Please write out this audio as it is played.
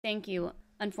Thank you.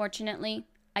 Unfortunately,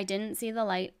 I didn't see the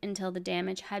light until the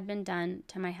damage had been done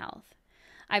to my health.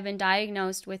 I've been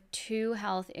diagnosed with two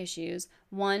health issues,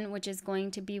 one which is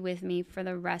going to be with me for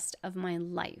the rest of my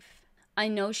life. I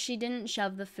know she didn't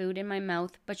shove the food in my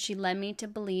mouth, but she led me to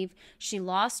believe she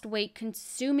lost weight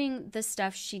consuming the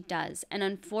stuff she does. And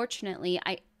unfortunately,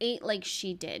 I ate like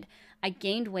she did. I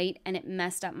gained weight and it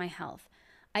messed up my health.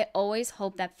 I always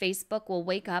hope that Facebook will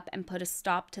wake up and put a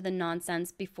stop to the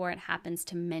nonsense before it happens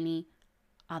to many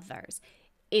others.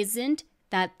 Isn't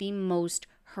that the most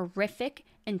horrific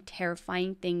and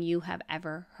terrifying thing you have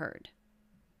ever heard?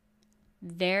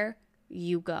 There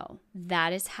you go.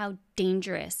 That is how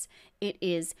dangerous it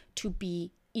is to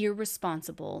be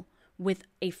irresponsible with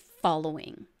a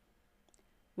following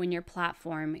when your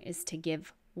platform is to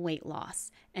give weight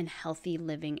loss and healthy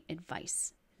living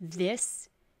advice. This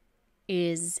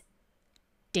is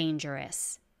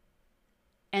dangerous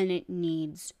and it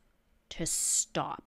needs to stop.